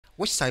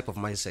Which type of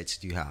mindset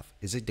do you have?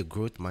 Is it the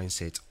growth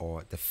mindset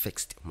or the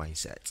fixed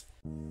mindset?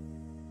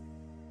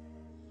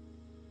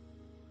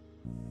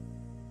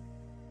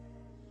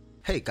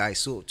 Hey guys,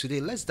 so today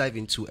let's dive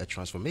into a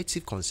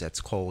transformative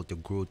concept called the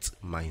growth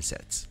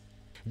mindset.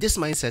 This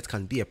mindset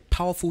can be a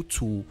powerful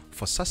tool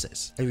for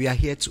success, and we are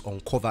here to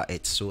uncover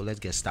it. So let's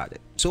get started.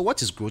 So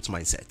what is growth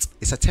mindset?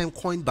 It's a term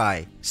coined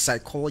by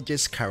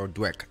psychologist Carol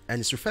Dweck, and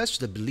it refers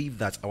to the belief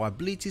that our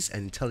abilities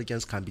and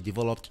intelligence can be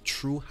developed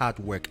through hard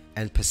work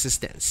and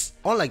persistence.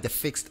 Unlike the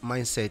fixed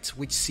mindset,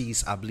 which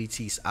sees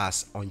abilities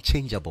as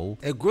unchangeable,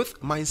 a growth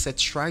mindset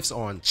strives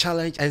on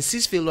challenge and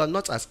sees failure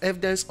not as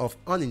evidence of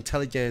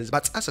unintelligence,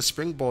 but as a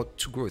springboard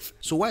to growth.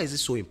 So why is it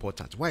so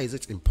important? Why is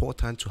it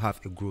important to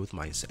have a growth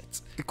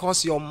mindset?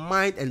 Because your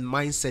mind and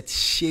mindset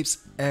shapes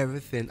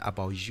everything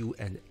about you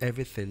and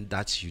everything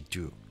that you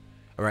do.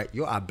 All right,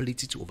 your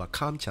ability to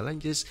overcome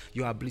challenges,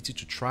 your ability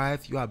to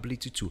thrive, your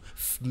ability to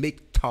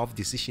make tough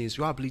decisions,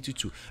 your ability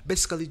to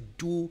basically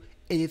do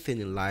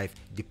anything in life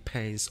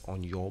depends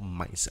on your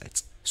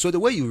mindset. So the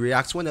way you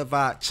react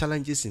whenever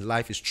challenges in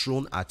life is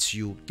thrown at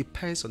you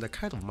depends on the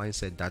kind of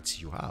mindset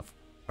that you have.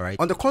 All right.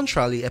 On the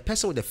contrary, a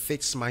person with a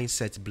fixed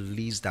mindset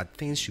believes that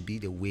things should be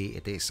the way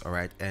it is. All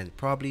right, and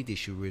probably they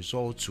should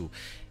resort to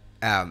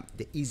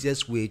the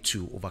easiest way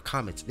to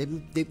overcome it. They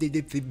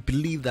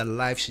believe that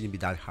life shouldn't be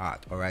that hard.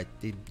 All right,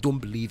 they don't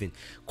believe in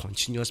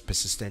continuous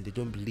persistence. They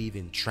don't believe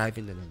in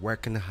striving and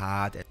working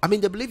hard. I mean,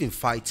 they believe in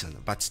fighting,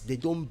 but they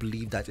don't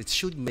believe that it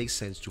should make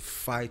sense to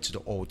fight to the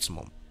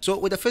ultimum. So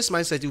with the first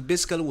mindset, you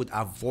basically would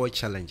avoid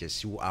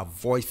challenges. You will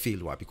avoid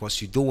failure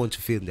because you don't want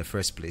to fail in the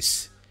first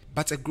place.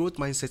 But a growth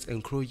mindset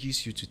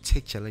encourages you to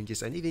take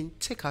challenges and even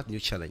take out new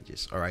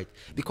challenges, all right?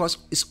 Because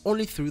it's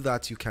only through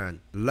that you can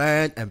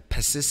learn and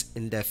persist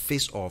in the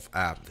face of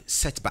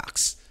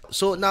setbacks.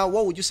 So now,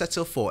 what would you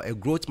settle for, a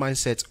growth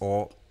mindset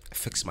or a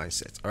fixed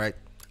mindset, all right?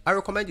 I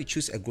recommend you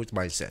choose a growth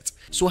mindset.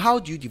 So how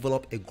do you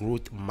develop a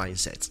growth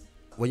mindset?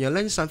 When you're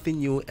learning something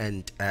new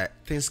and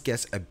things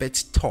get a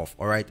bit tough,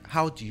 all right,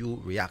 how do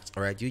you react?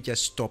 All right, do you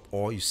just stop,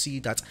 or you see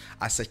that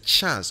as a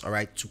chance, all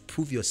right, to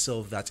prove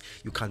yourself that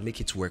you can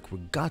make it work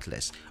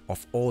regardless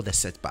of all the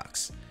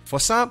setbacks? For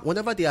some,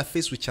 whenever they are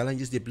faced with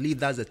challenges, they believe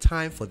that's the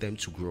time for them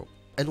to grow.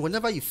 And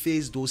whenever you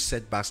face those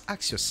setbacks,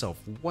 ask yourself,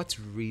 what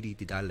really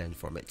did I learn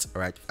from it?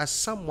 All right, as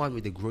someone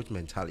with a growth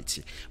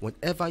mentality,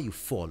 whenever you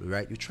fall,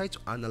 right, you try to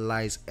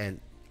analyze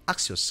and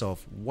ask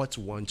yourself what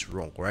went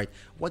wrong, right?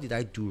 What did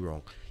I do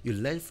wrong? You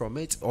learn from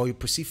it, or you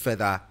proceed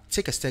further,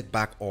 take a step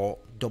back, or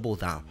double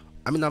down.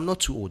 I mean, I'm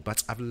not too old,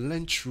 but I've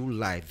learned through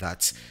life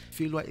that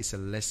failure is a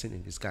lesson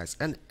in disguise.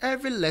 And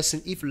every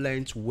lesson, if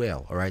learned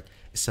well, all right,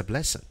 it's a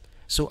blessing.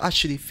 So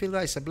actually,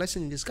 failure is a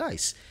blessing in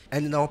disguise.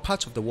 And in our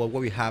part of the world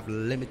where we have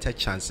limited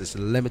chances,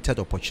 limited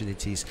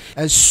opportunities,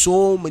 and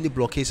so many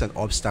blockades and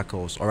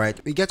obstacles, all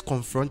right, we get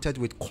confronted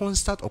with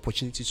constant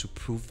opportunities to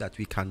prove that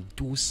we can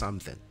do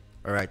something.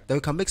 All right, that we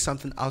can make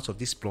something out of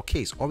these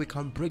blockades, or we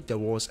can break the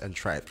walls and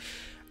thrive.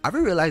 Have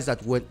you realized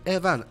that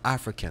whenever an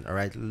African, all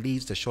right,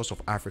 leaves the shores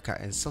of Africa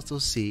and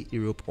settles, say,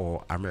 Europe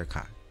or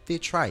America, they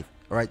thrive,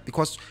 all right,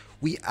 because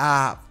we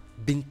are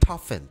being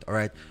toughened, all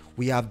right,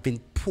 we have been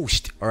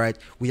pushed, all right,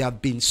 we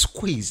have been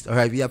squeezed, all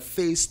right, we have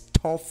faced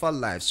tougher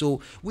lives.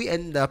 So we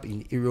end up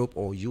in Europe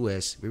or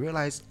US. We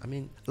realize, I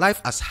mean,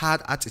 life as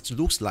hard as it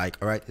looks like,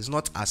 all right, is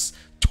not as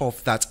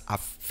tough that I've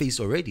faced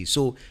already.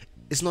 So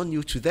it's not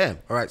new to them,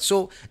 all right?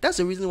 So that's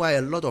the reason why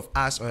a lot of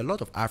us, or a lot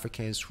of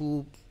Africans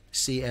who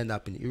say end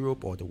up in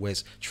Europe or the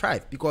West,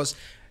 thrive, because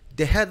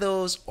the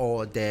hurdles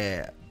or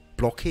the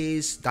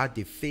blockades that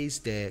they face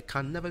there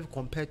can never be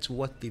compared to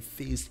what they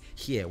faced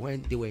here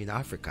when they were in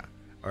Africa,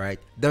 all right?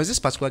 There was this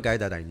particular guy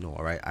that I know,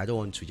 all right? I don't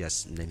want to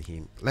just name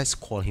him. Let's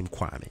call him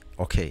Kwame,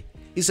 okay?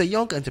 He's a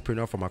young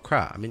entrepreneur from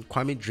Accra. I mean,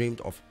 Kwame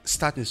dreamed of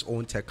starting his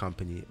own tech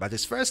company, but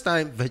his first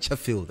time venture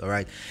failed, all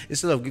right?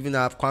 Instead of giving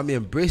up, Kwame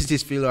embraced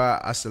this failure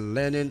as a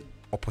learning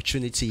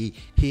opportunity.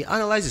 He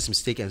analyzed his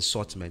mistake and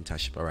sought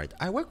mentorship, all right?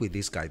 I worked with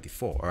this guy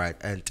before, all right?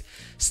 And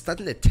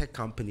starting a tech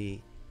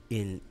company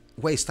in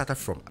where he started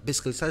from,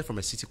 basically started from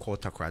a city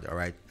called Takoradi, all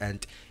right?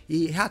 And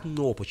he had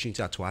no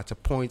opportunity at all. At a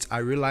point, I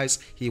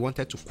realized he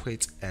wanted to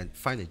quit and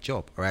find a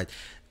job, all right?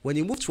 When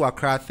he moved to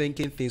Accra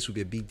thinking things would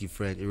be a bit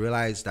different, he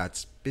realized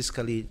that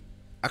basically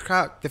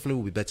Accra definitely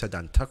will be better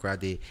than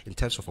Takoradi in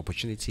terms of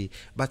opportunity,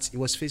 but he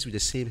was faced with the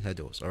same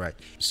hurdles, all right?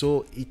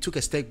 So he took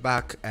a step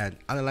back and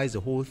analyzed the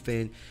whole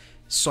thing,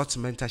 sought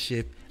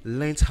mentorship,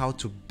 learned how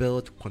to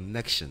build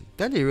connection.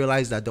 Then he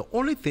realized that the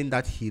only thing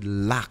that he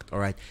lacked, all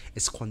right,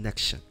 is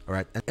connection, all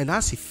right? And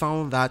as he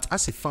found that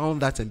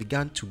and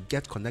began to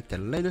get connected,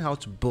 learning how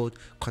to build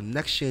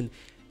connection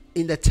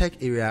in the tech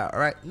area, all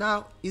right,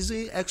 now he's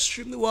doing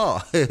extremely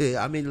well.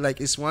 I mean, like,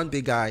 it's one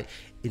big guy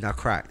in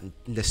Accra in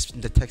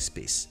the tech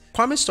space.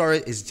 Kwame's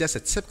story is just a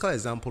typical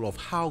example of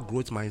how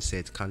growth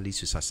mindset can lead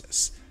to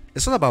success.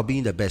 It's not about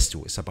being the best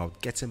too. It's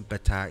about getting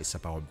better. It's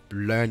about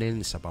learning.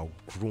 It's about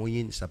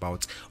growing. It's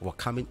about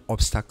overcoming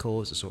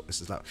obstacles. So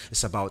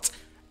it's about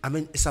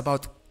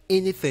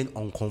anything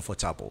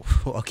uncomfortable.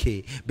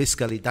 Okay,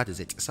 basically that is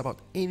it. It's about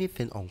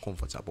anything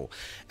uncomfortable.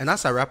 And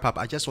as I wrap up,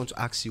 I just want to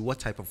ask you, what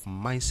type of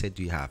mindset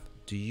do you have?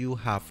 Do you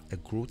have a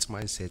growth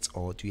mindset,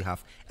 or do you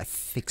have a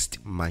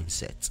fixed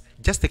mindset?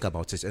 Just think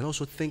about it, and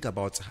also think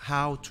about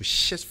how to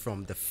shift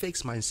from the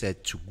fixed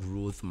mindset to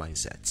growth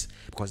mindset,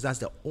 because that's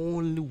the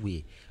only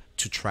way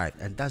to thrive,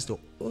 and that's the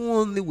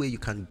only way you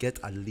can get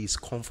at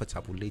least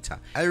comfortable later.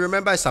 And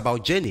remember, it's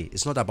about journey,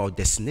 it's not about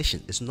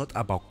destination, it's not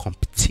about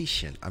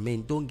competition. I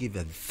mean, don't give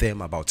a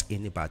damn about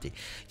anybody.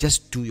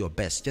 Just do your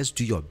best, just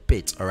do your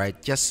bit. All right,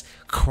 just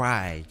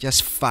cry,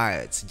 just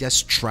fight, just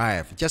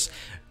strive, just,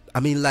 I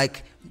mean,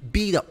 like,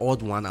 be the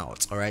odd one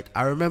out. All right,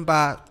 I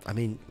remember, I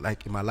mean,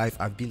 like, in my life,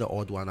 I've been the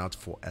odd one out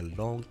for a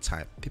long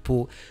time.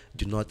 People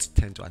do not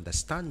tend to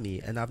understand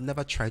me, and I've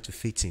never tried to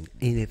fit in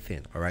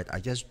anything. All right, I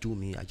just do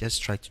me. I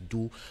just try to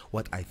do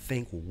what I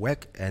think will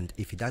work, and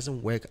if it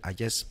doesn't work, I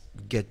just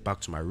get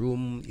back to my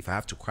room. If I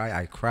have to cry,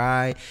 I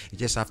cry. You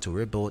just have to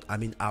rebuild. I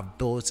mean, I've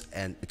built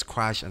and it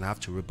crashed, and I have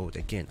to rebuild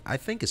again. I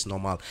think it's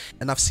normal,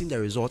 and I've seen the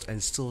result,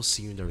 and still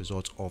seeing the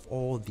result of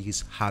all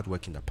these hard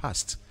work in the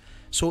past.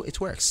 So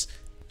it works.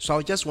 So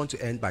I just want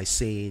to end by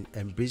saying,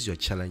 embrace your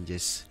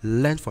challenges,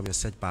 learn from your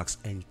setbacks,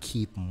 and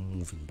keep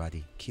moving,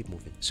 buddy. Keep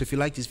moving. So if you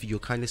like this video,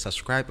 kindly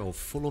subscribe or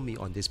follow me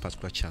on this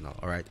particular channel.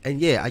 All right. And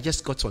yeah, I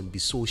just got on Be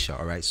Social.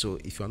 All right. So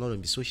if you're not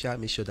on Be Social,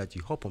 make sure that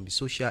you hop on Be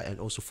Social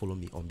and also follow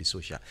me on Be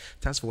Social.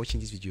 Thanks for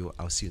watching this video.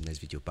 I'll see you in the next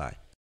video.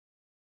 Bye.